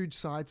a huge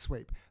side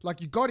sweep. Like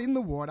you got in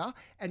the water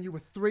and you were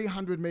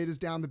 300 meters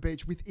down the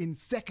beach within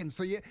seconds.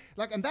 So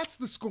and that's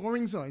the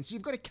scoring zone. So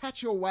you've got to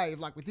catch your wave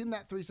like within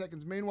that 3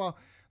 seconds. Meanwhile,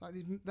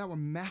 they were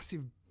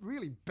massive,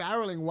 really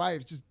barreling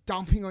waves just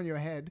dumping on your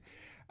head.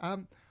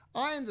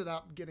 I ended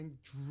up getting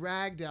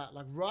dragged out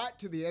like right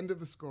to the end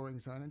of the scoring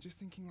zone and just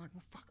thinking like,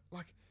 well, fuck,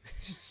 like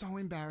this is so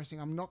embarrassing.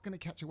 I'm not going to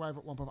catch a wave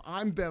at one point.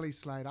 I'm Belly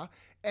Slater.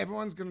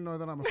 Everyone's going to know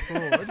that I'm a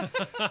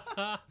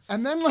fraud.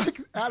 And then like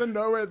out of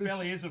nowhere,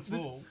 Belly is a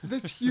fool.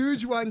 This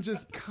huge one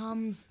just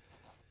comes.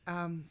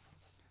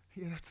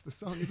 Yeah, that's the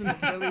song, isn't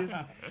it? Belly is.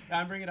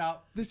 And bring it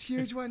up. This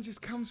huge one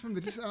just comes from the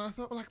distance, and I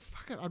thought, well, like,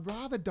 fuck it, I'd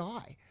rather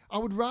die. I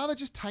would rather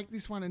just take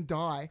this one and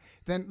die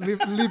than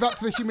live up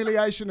to the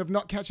humiliation of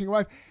not catching a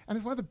wave. And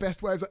it's one of the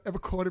best waves I ever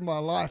caught in my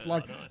life.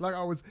 Like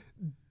I was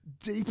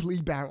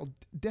deeply barreled.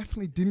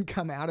 Definitely didn't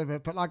come out of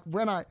it, but like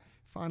when I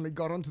finally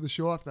got onto the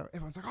shore,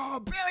 everyone's like, "Oh,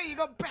 Billy, you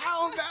got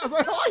barreled!" I was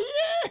like, "Oh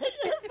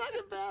yeah,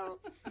 fucking barrel!"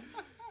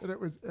 And it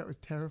was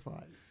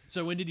terrifying.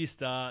 So when did you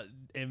start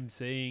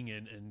emceeing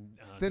and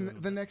Then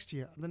the next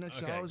year,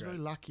 Okay, I was very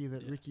lucky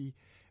that Ricky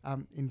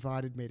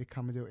invited me to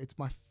come and do it. It's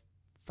my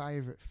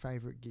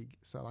favorite gig.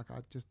 So like I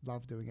just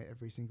love doing it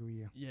every single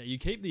year. Yeah, you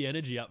keep the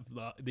energy up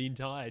the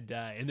entire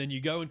day, and then you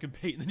go and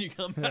compete, and then you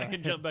come back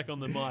and jump back on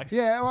the mic.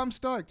 Yeah, well, I'm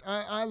stoked.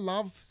 I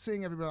love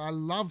seeing everybody. I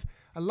love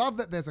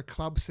that there's a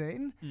club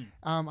scene.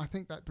 I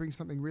think that brings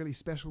something really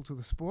special to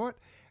the sport.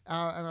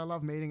 And I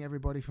love meeting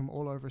everybody from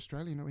all over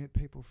Australia. We had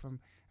people from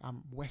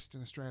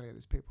Western Australia.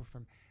 There's people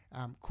from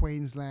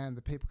Queensland.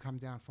 The people come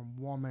down from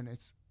Womman.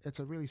 It's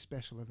a really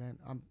special event.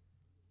 I'm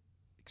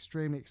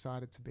extremely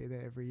excited to be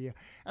there every year,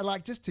 and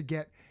like just to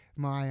get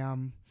my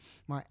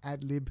my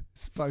ad lib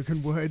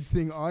spoken word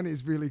thing on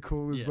is really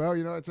cool as well.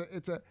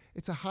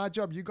 It's a hard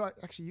job. You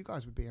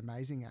guys would be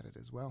amazing at it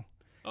as well.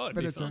 Oh,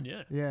 it'd be fun,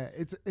 yeah.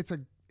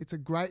 It's a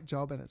great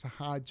job, and it's a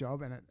hard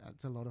job, and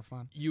it's a lot of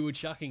fun. You were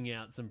chucking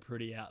out some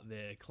pretty out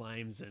there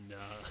claims and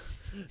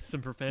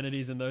some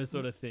profanities and those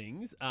sort of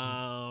things.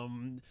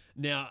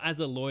 Now,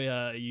 as a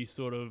lawyer, are you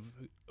sort of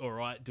all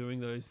right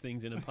doing those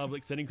things in a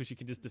public setting because you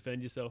can just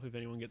defend yourself if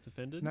anyone gets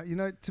offended?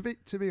 No,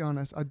 to be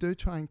honest, I do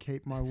try and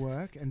keep my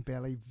work and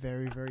Belly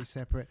very, very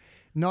separate.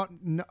 Not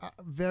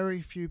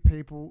very few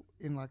people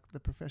in like the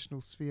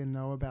professional sphere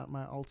know about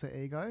my alter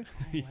ego.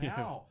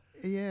 Wow.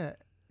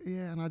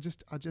 Yeah, and I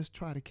just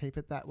try to keep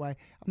it that way.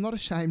 I'm not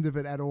ashamed of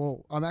it at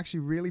all. I'm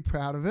actually really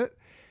proud of it,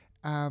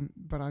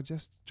 but I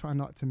just try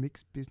not to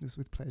mix business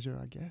with pleasure,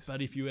 I guess.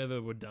 But if you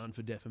ever were done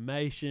for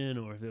defamation,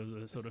 or if there was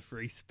a sort of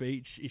free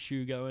speech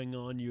issue going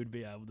on, you would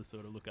be able to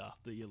sort of look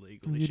after your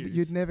legal issues.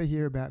 You'd never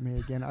hear about me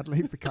again. I'd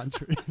leave the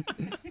country.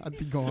 I'd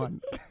be gone.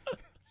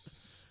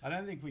 I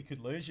don't think we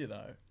could lose you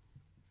though,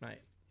 mate.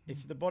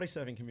 If the body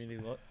surfing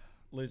community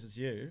loses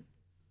you,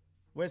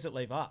 where does it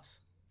leave us?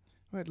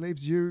 Well, it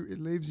leaves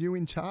you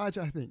in charge,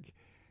 I think.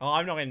 Oh,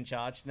 I'm not in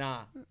charge.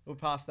 Nah, we'll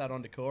pass that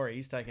on to Corey.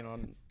 He's taken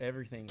on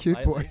everything. Cute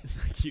lately. boy.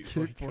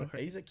 Cute boy.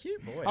 He's a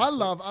cute boy. I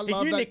love His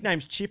new that.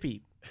 nickname's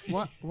Chippy.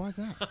 Why is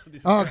that?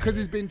 This is Oh, great. because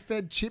he's been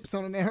fed chips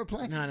on an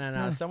aeroplane?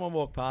 No. Someone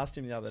walked past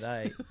him the other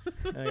day.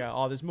 And they go,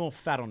 "Oh, there's more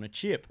fat on a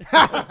chip."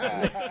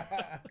 And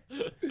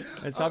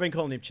so I've been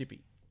calling him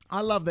Chippy.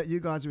 I love that you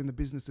guys are in the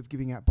business of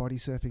giving out body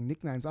surfing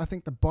nicknames. I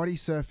think the body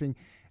surfing,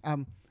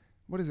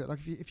 what is it? Like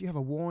if you have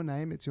a war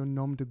name, it's your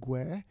nom de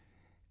guerre.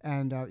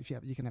 And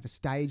you can have a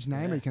stage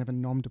name, or you can have a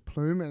nom de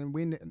plume,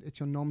 and it's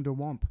your nom de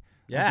whomp.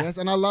 Yeah. I guess.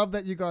 And I love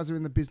that you guys are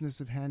in the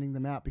business of handing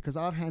them out, because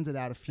I've handed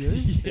out a few.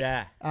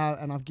 Yeah.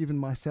 And I've given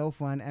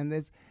myself one. And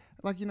there's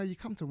you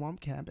come to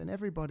Whomp Camp and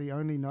everybody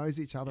only knows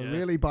each other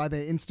really by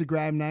their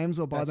Instagram names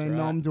or by That's their right.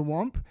 nom de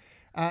whomp.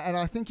 And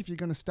I think if you're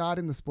going to start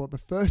in the sport, the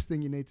first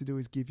thing you need to do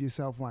is give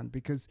yourself one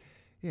because,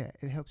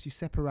 it helps you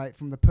separate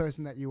from the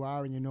person that you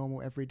are in your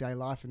normal everyday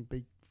life and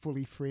be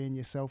fully free in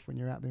yourself when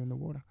you're out there in the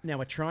water. Now,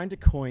 we're trying to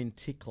coin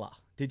tickler.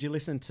 Did you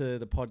listen to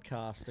the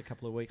podcast a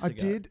couple of weeks ago? I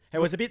did. It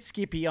was a bit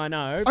skippy, I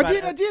know. I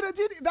did.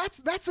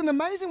 That's an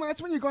amazing one.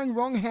 That's when you're going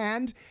wrong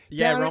hand.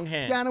 Wrong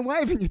hand. Down a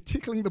wave and you're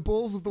tickling the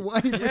balls of the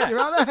wave with your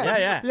other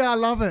hand. Yeah. I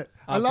love it.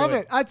 I love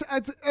good.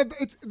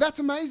 it. That's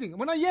amazing.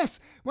 When I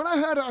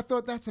heard it, I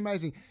thought that's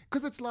amazing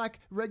because it's like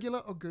regular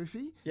or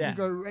goofy. Yeah. You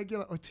go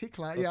regular or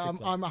tickler. I'm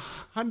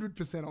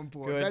 100% on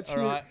board. Good, That's all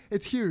huge. right.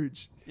 It's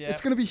huge. Yeah.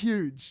 It's going to be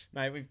huge.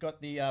 Mate, we've got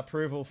the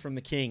approval from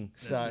the king.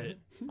 That's So, it.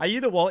 are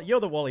you you're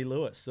the Wally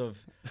Lewis of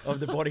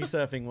the body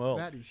surfing world?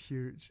 That is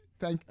huge.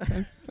 Thank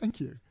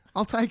you.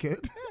 I'll take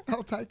it.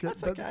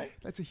 That's but okay.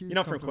 That's a huge. You're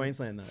not from compliment.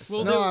 Queensland though.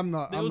 Well, No, there, I'm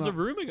not. There I'm was not. a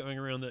rumor going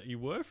around that you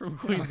were from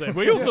Queensland.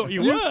 We all thought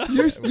you were.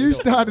 You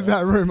started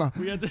that rumor.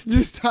 We had to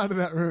You started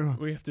that rumor.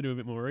 We have to do a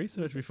bit more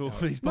research before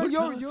these No,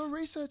 podcasts. your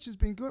research has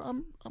been good.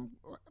 I'm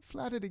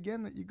flattered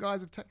again that you guys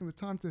have taken the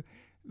time to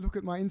look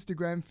at my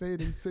Instagram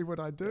feed and see what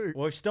I do.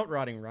 Well, we've stopped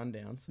writing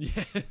rundowns.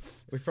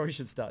 Yes. We probably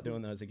should start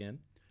doing those again.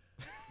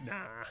 Nah.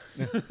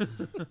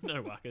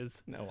 No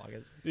wuckers. No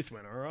wuggers. This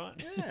went all right.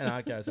 Yeah, no,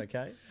 it goes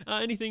okay.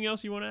 Anything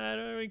else you want to add,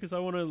 Owen? Because I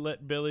want to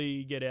let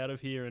Belly get out of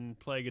here and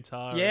play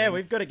guitar. Yeah, and-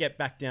 we've got to get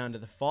back down to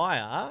the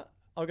fire.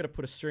 I've got to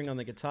put a string on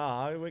the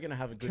guitar. We're going to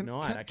have a good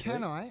night, actually.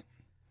 Can I?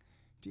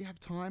 Do you have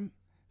time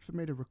for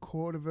me to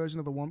record a version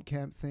of the Whomp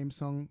Camp theme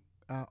song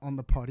on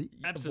the potty?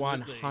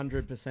 Absolutely.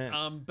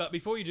 100%. But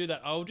before you do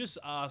that, I'll just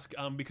ask,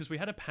 because we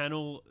had a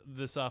panel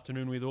this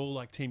afternoon with all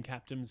like team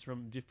captains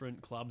from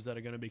different clubs that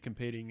are going to be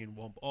competing in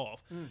Whomp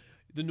Off.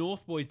 The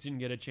North boys didn't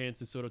get a chance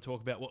to sort of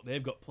talk about what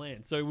they've got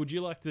planned. So would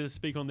you like to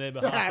speak on their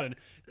behalf? And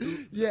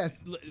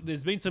Yes.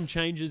 There's been some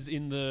changes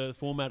in the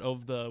format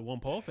of the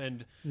Whomp Off,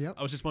 and Yep.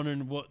 I was just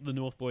wondering what the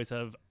North boys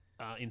have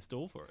in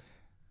store for us.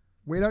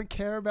 We don't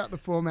care about the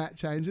format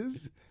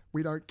changes.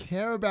 We don't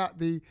care about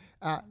the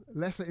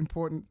lesser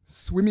important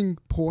swimming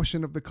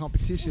portion of the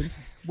competition.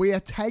 We are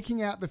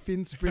taking out the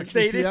fin sprint.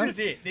 See, this this year. is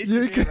it. This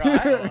You is can- it,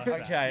 right?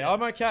 Okay,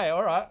 I'm okay.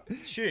 All right.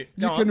 Shoot.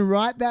 You Go can on.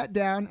 write that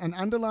down and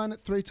underline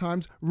it 3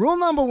 times. Rule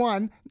number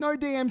 1, no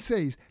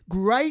DMCs.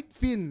 Great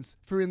fins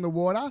for in the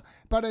water,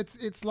 but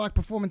it's like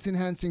performance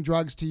enhancing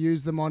drugs to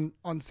use them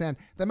on sand.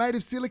 They're made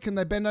of silicon.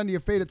 They bend under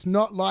your feet. It's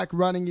not like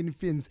running in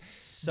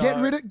fins. Get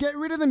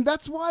rid of them.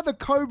 That's why the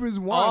Cobras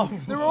won. Oh.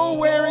 They're all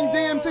wearing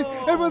DMCs.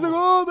 Everyone's like,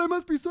 oh, they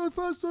must be so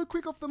fast, so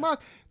quick off the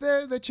mark.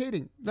 They're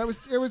cheating. It was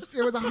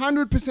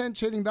 100%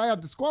 cheating. They are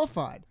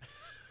disqualified.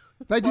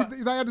 They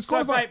are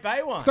disqualified. Bait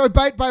Bay won. So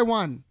Bait Bay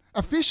won.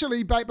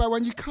 Officially, Bait Bay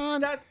won. You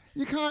can't.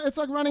 It's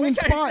like running in we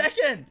came spikes.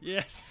 second.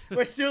 Yes.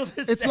 We're still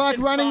the It's like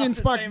second running in fastest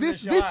spikes. team in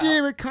This the Shire.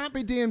 year it can't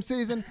be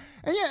DMCs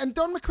and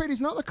Don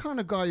McCready's not the kind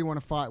of guy you want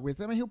to fight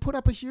with. I mean, he'll put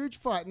up a huge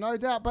fight, no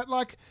doubt. But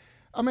like,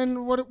 I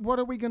mean, what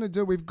are we going to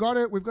do? We've got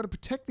to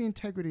protect the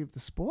integrity of the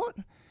sport.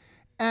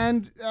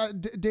 And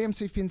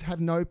DMC fins have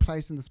no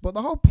place in the sport.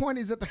 The whole point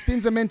is that the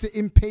fins are meant to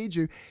impede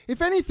you.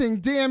 If anything,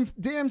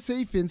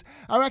 DMC fins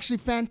are actually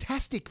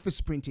fantastic for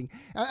sprinting.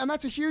 And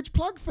that's a huge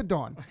plug for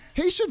Don.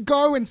 He should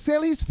go and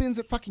sell his fins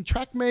at fucking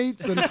track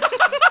meets. And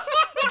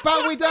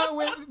but we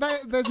don't.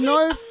 There's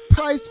no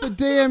place for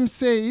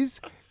DMCs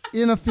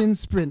in a fin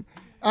sprint.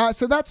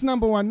 So that's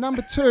number 1.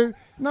 Number two,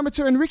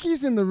 and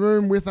Ricky's in the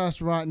room with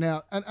us right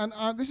now.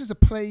 And this is a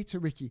plea to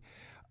Ricky.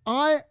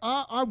 I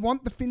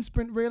want the fin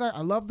sprint relay.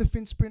 I love the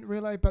fin sprint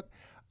relay, but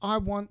I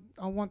want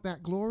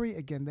that glory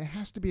again. There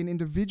has to be an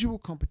individual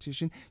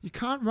competition. You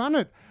can't run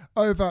it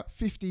over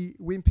 50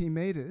 wimpy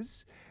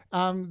meters.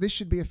 This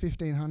should be a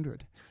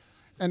 1500,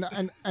 and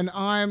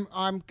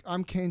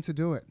I'm keen to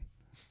do it.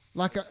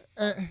 Like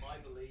I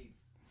believe.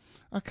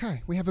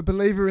 okay, we have a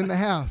believer in the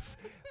house.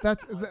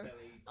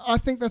 I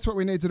think that's what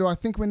we need to do. I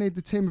think we need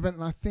the team event,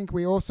 and I think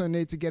we also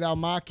need to get our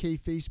marquee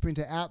fee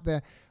sprinter out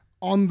there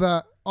on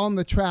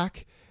the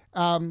track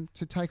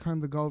to take home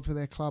the gold for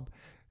their club.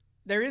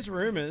 There is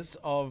rumours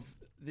of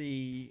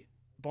the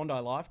Bondi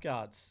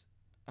Lifeguards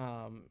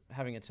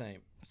having a team.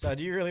 So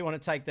do you really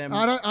want to take them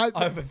over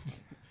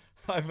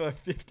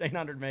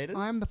 1,500 metres?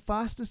 I am the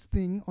fastest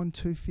thing on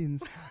 2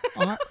 fins.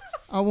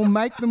 I will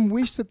make them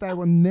wish that they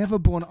were never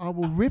born. I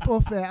will rip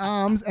off their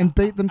arms and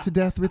beat them to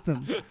death with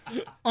them.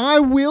 I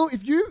will.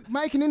 If you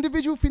make an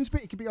individual fin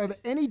sprint, it could be over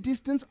any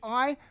distance.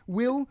 I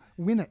will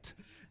win it.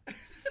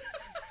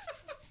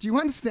 Do you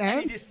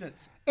understand? Any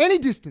distance. Any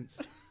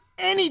distance.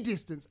 Any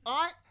distance.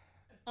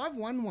 I've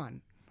won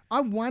one.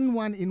 I won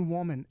one in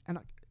Womman. And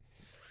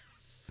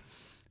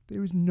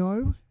there is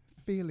no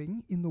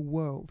feeling in the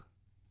world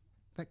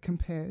that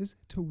compares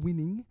to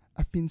winning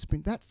a fin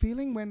sprint. That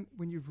feeling when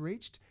you've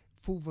reached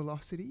full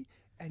velocity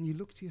and you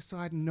look to your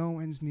side and no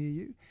one's near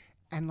you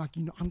and like,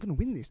 you know, I'm going to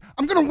win this.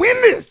 I'm going to win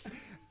this!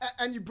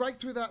 And you break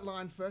through that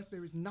line first.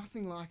 There is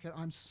nothing like it.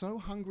 I'm so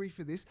hungry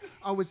for this.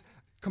 I was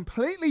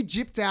completely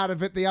gypped out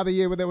of it the other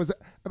year where there was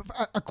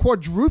a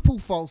quadruple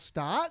false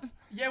start.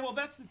 Yeah, well,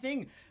 that's the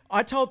thing.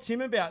 I told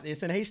Tim about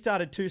this, and he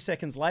started 2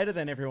 seconds later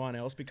than everyone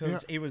else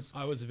because he was.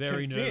 I was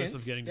very nervous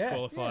of convinced. getting Yeah.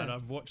 disqualified.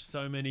 I've watched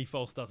so many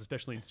false starts,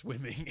 especially in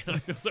swimming, and I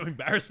feel so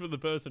embarrassed for the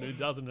person who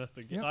doesn't have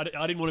to. Yep.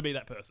 I didn't want to be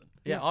that person.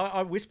 Yeah,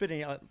 I whispered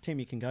in, Tim,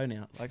 you can go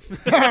now. Like,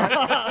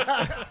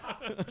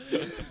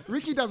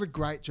 Ricky does a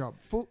great job.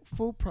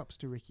 Full props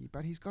to Ricky,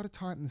 but he's got to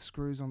tighten the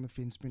screws on the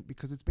fin sprint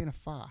because it's been a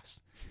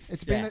farce.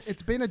 It's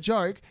been a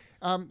joke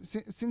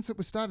since it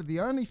was started. The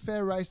only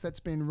fair race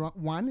that's been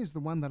won is the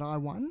one that I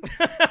won.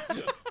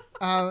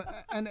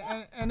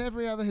 And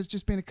every other has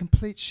just been a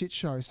complete shit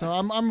show. So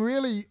I'm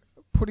really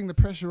putting the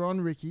pressure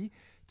on Ricky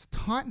to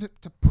tighten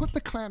it, to put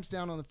the clamps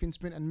down on the fin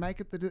sprint and make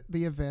it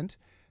the event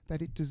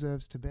that it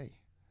deserves to be.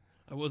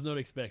 I was not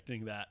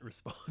expecting that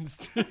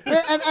response. What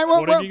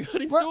have you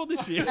got installed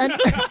this year?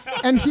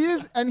 And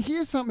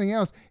here's something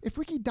else. If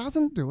Ricky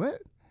doesn't do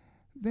it,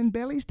 then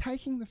Belly's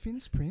taking the fin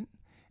sprint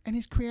and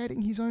he's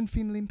creating his own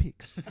Fin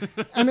Olympics.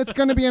 And it's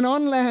going to be an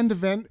on-land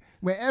event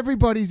where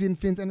everybody's in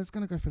fins, and it's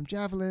going to go from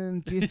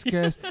javelin,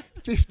 discus,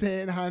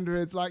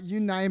 1500s, like you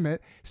name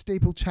it,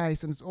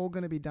 steeplechase, and it's all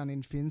going to be done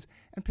in fins,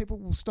 and people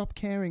will stop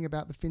caring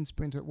about the fin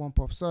sprint at Whomp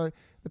Off. So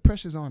the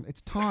pressure's on.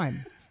 It's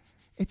time.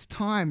 It's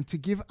time to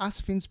give us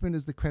fin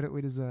sprinters the credit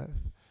we deserve.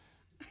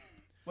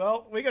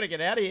 well, we got to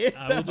get out of here.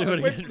 We'll do it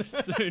again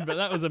soon, but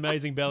that was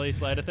amazing, Belly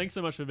Slater. Thanks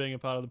so much for being a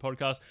part of the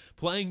podcast.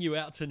 Playing you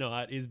out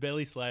tonight is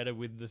Belly Slater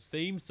with the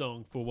theme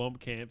song for Whomp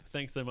Camp.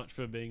 Thanks so much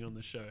for being on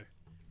the show.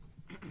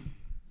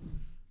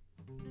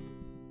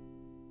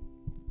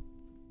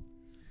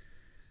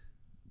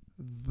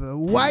 The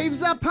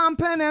waves are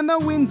pumping and the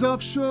wind's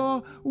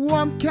offshore.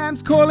 Whomp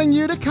Camp's calling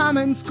you to come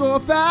and score.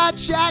 Fat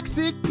shack,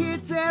 sick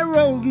pits, air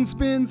rolls and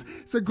spins.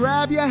 So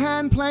grab your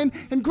hand plane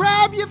and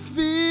grab your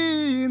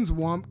fins.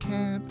 Whomp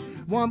Camp,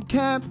 Whomp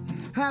Camp.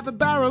 Have a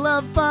barrel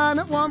of fun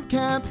at Whomp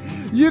Camp.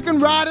 You can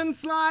ride and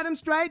slide 'em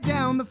straight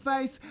down the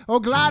face, or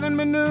glide and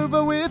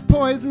maneuver with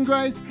poise and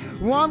grace.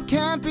 Whomp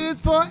Camp is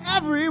for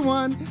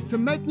everyone, to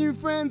make new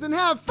friends and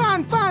have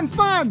fun, fun,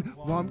 fun.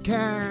 Whomp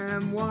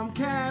Camp, Whomp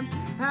Camp.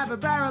 Have a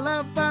barrel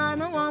of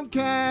fun at Whomp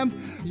Camp.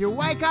 You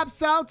wake up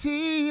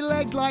salty,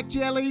 legs like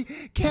jelly,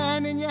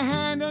 can in your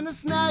hand and a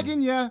snag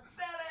in your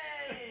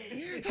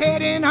belly.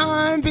 Heading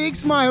home, big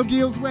smile,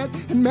 gills wet,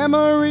 and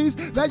memories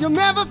that you'll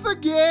never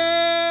forget.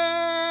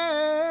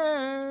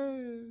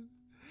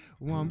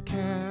 Whomp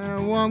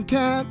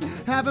Camp,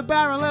 have a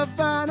barrel of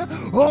fun.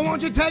 Oh,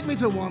 won't you take me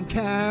to Whomp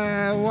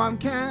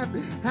Camp,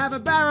 have a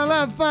barrel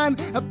of fun,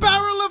 a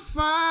barrel of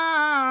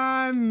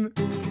fun.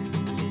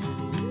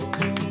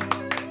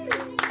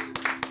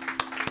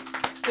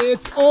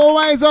 It's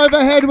always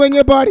overhead when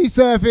you're body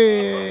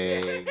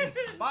surfing.